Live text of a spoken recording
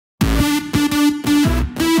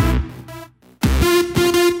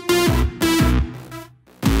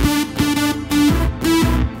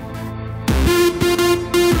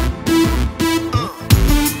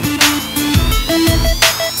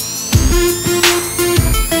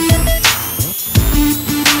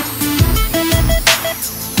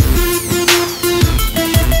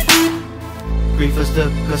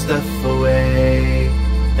took our stuff away.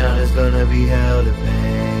 Now there's gonna be hell to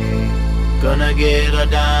pay. Gonna get our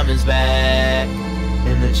diamonds back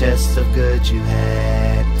in the chest of goods you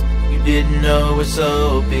had. You didn't know it's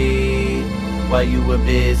OP while you were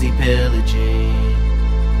busy pillaging.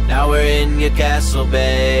 Now we're in your castle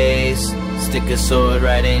base. Stick a sword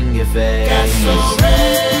right in your face. Castle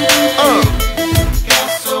Ray,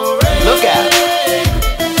 Castle Ray, look out,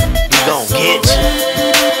 we gon' get you.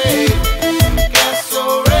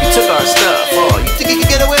 You took our stuff, oh, you think you can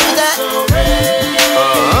get away with that?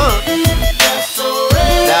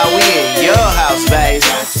 Now we in your house, baby.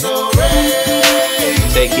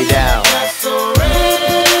 Take you down.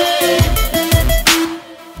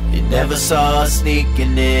 You never saw us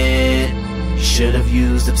sneaking in. You should have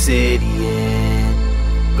used obsidian.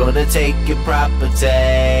 Gonna take your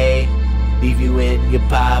property, leave you in your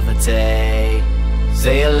poverty.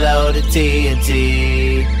 Say hello to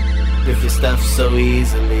TNT, with your stuff so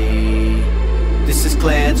easily. This is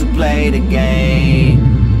clans who play the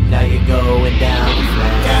game. Now you're going down the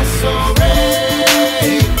flame. Castle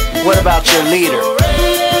Ray. What about your leader?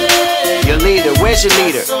 Your leader, where's your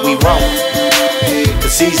leader? We won't,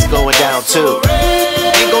 cause he's going down too.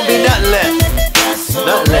 Ain't gonna be nothing left.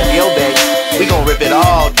 Nothing left, yo baby. We gon' rip it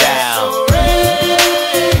all down,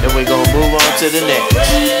 and we gon' move on to the next.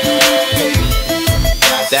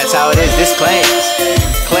 That's how it is, this clans.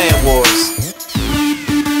 Clan wars.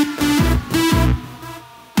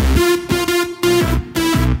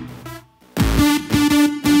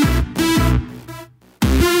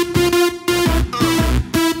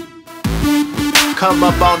 Come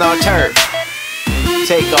up on our turf,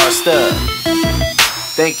 take our stuff.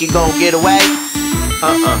 Think you gon' get away?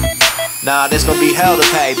 Nah, this gon' be hell to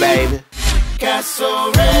pay, baby.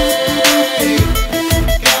 Castle Ray,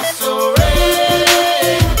 Castle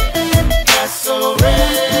Ray, Castle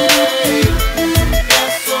Ray,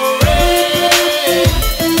 Castle Ray,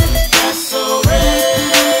 Castle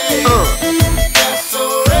Ray,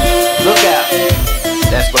 Castle Ray. Look out,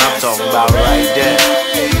 that's what I'm talking about right there.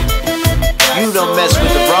 You done mess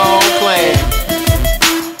with the wrong clan.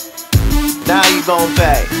 Now you gon'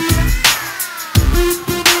 pay,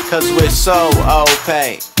 cause we're so OP.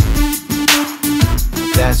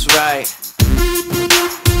 That's right.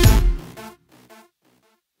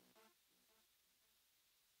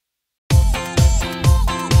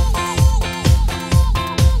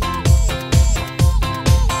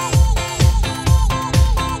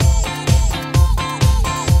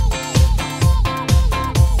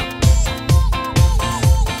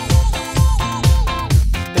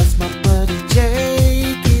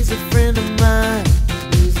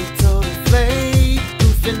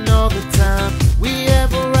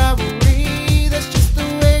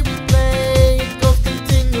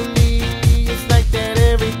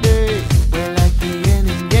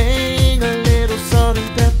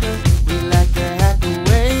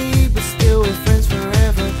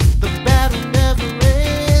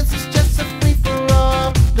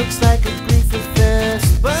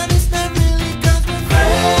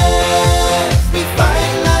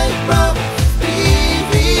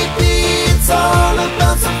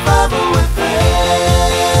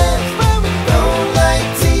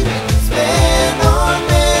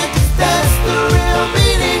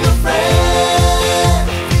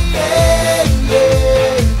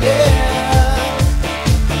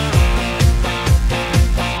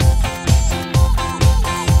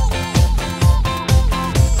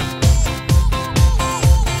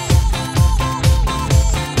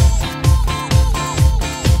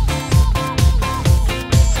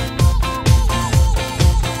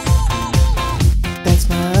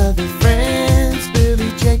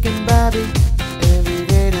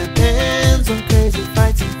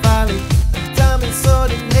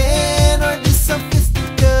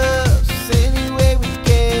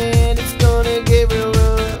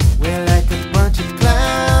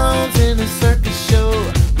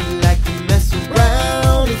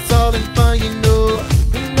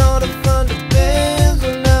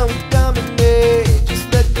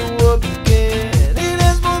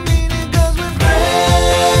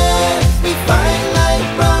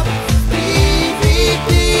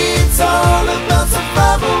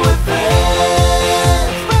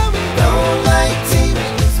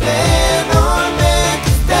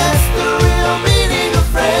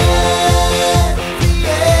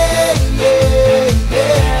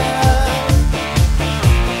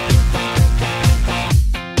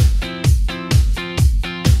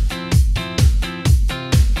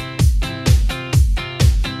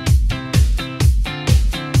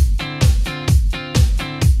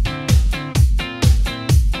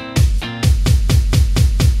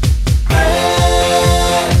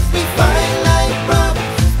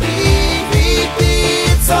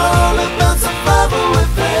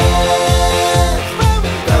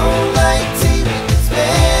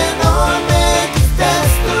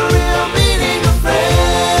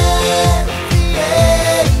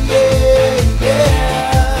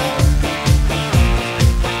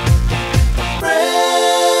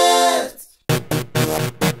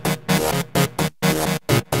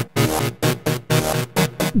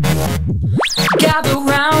 gather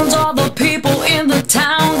round, all the people in the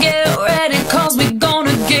town. Get ready, cause we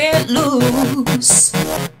gonna get loose.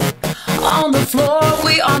 On the floor,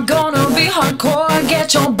 we are gonna be hardcore.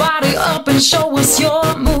 Get your body up and show us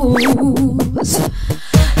your moves.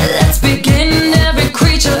 Let's begin, every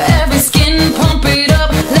creature, every skin, pump it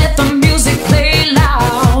up, let the music play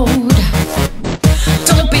loud.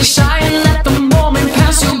 Don't be shy and let the moment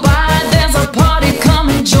pass you by. There's a party, come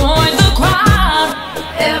and join the crowd.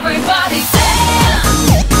 Everybody dance.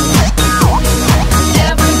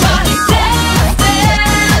 Everybody dance,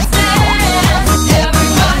 dance, dance.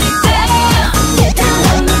 Everybody dance. Get down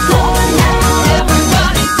on the floor now.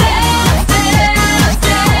 Everybody dance, dance,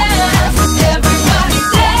 dance. Everybody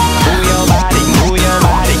dance. Move your body, move your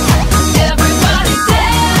body. Everybody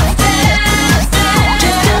dance, dance, dance.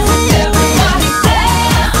 Everybody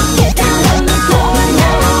dance. Get down on the floor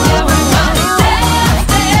now. Everybody dance,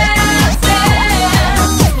 dance, dance.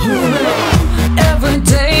 Every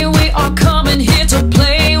day we are coming here to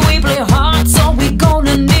play. We play hard, so we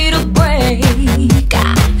gonna need a break.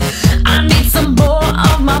 I need some more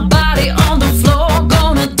of my body on the floor.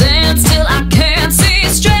 Gonna dance till I can't see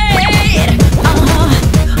straight.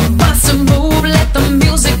 Bust a move, let the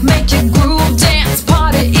music make you groove. Dance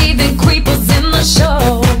party, even creepers in the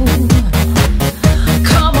show.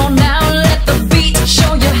 Come on now, let the beat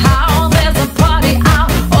show you how. There's a party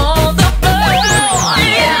out on the floor.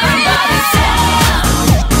 Everybody dance.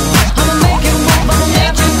 I'ma make it move, I'ma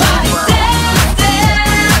make you body dance,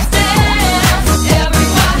 dance, dance.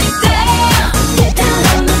 Everybody dance. Get down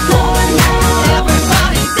on the floor now.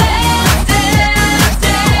 Everybody dance, dance,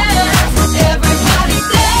 dance. Everybody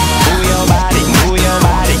dance. Move your body, move your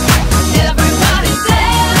body. Everybody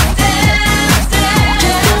dance, dance, dance.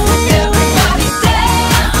 Everybody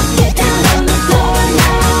dance. Get down on the floor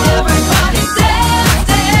now. Everybody dance,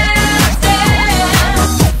 dance,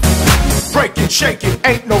 dance. Breaking, shaking,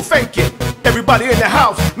 ain't no faking. Everybody in the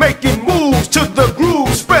house making moves to the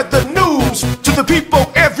groove. Spread the news to the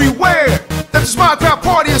people everywhere. That the Smart Crowd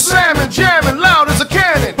party is slamming, jamming, loud as a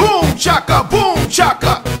cannon. Boom chaka, boom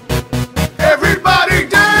chaka. Everybody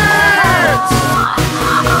dance.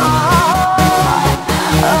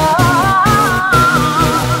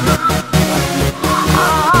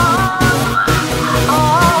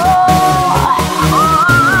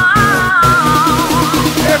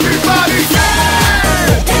 Everybody dance.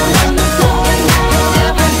 Get down on the floor now.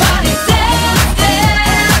 Everybody dance,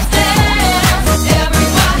 dance, dance.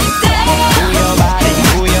 Everybody dance. Move your body,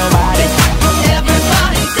 move your body.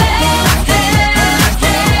 Everybody dance, dance,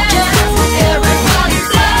 dance. Everybody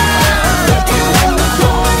dance. Get down on the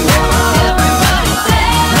floor now. Everybody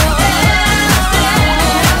dance, dance,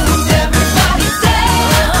 dance. Everybody dance.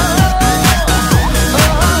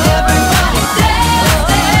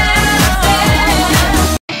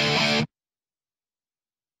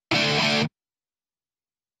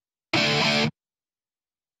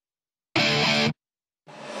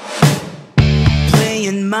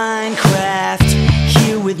 Playing Minecraft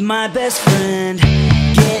here with my best friend.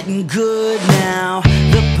 Getting good now,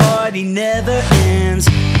 the party never ends.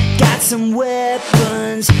 Got some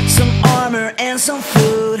weapons, some armor and some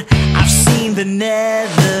food. I've seen the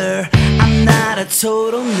nether, I'm not a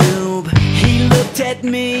total noob. He looked at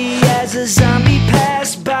me as a zombie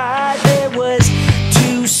passed by. There was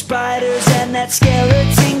 2 spiders and that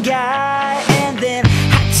skeleton guy. And then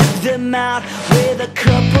I took them out with a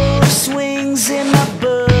couple of swings in my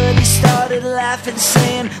butt. He started laughing,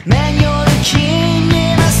 saying, "Man, you're the king."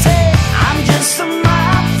 And I said, "I'm just a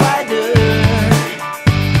mob fighter.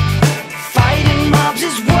 Fighting mobs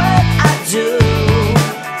is what I do.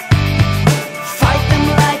 Fight them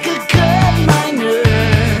like a good miner.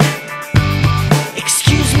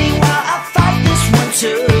 Excuse me while I fight this one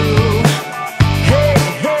too." Hey,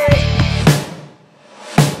 hey.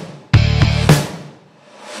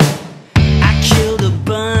 I killed a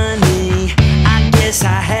bunny, I guess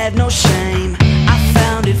I had no shame. I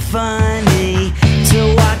found it funny to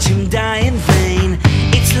watch him die in vain.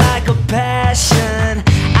 It's like a passion,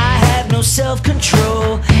 I have no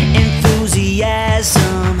self-control.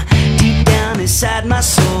 Enthusiasm deep down inside my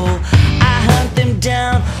soul. I hunt them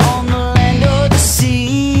down on the land or the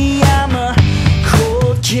sea. I'm a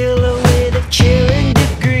cold killer with a killing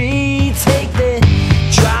degree. Take the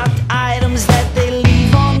dropped items that they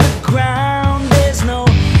leave on the ground. There's no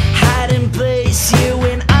hiding place here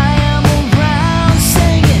when I am around.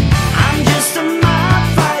 Singing, I'm just a mob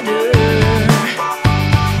fighter.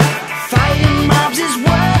 Fighting mobs is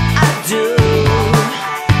what I do.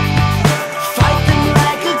 Fight them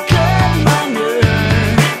like a good miner.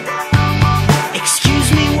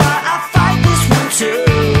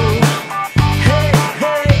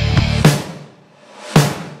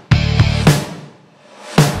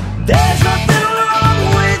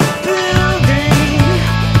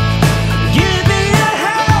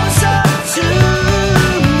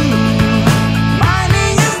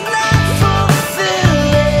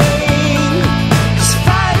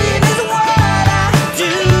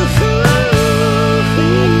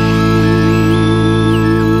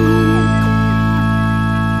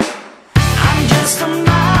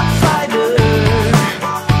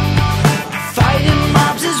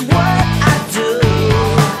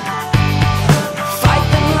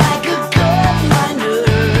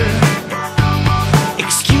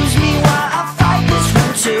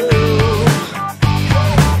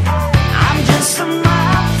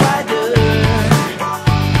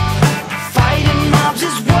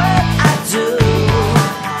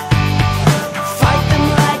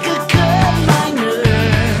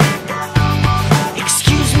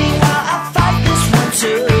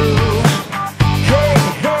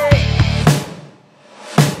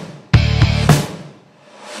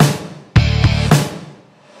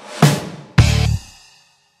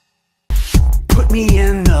 me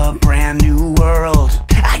in a brand new world.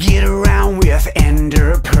 I get around with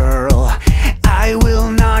Ender Pearl. I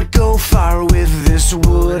will not go far with this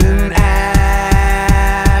wooden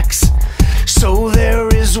axe. So there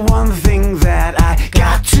is one thing that I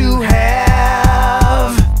got to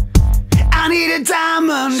have. I need a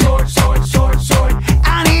diamond. Sword, sword, sword, sword.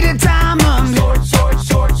 I need a diamond. Sword, sword,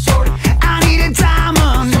 sword, sword. I need a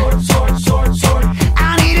diamond. Sword, sword, sword, sword.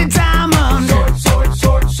 I need a diamond. Sword, sword,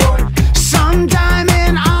 sword, sword. Some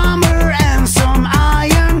diamond armor and some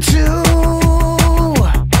iron too.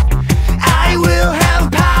 I will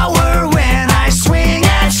have power when I swing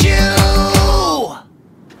at you.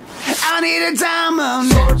 I need a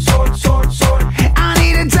diamond. Sword, sword, sword, sword. I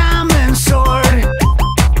need a diamond sword.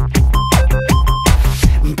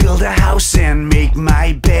 Build a house and make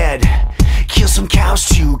my bed. Kill some cows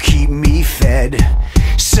to keep me fed.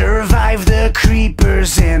 Survive the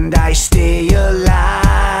creepers and I stay alive.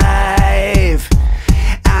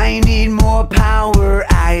 I need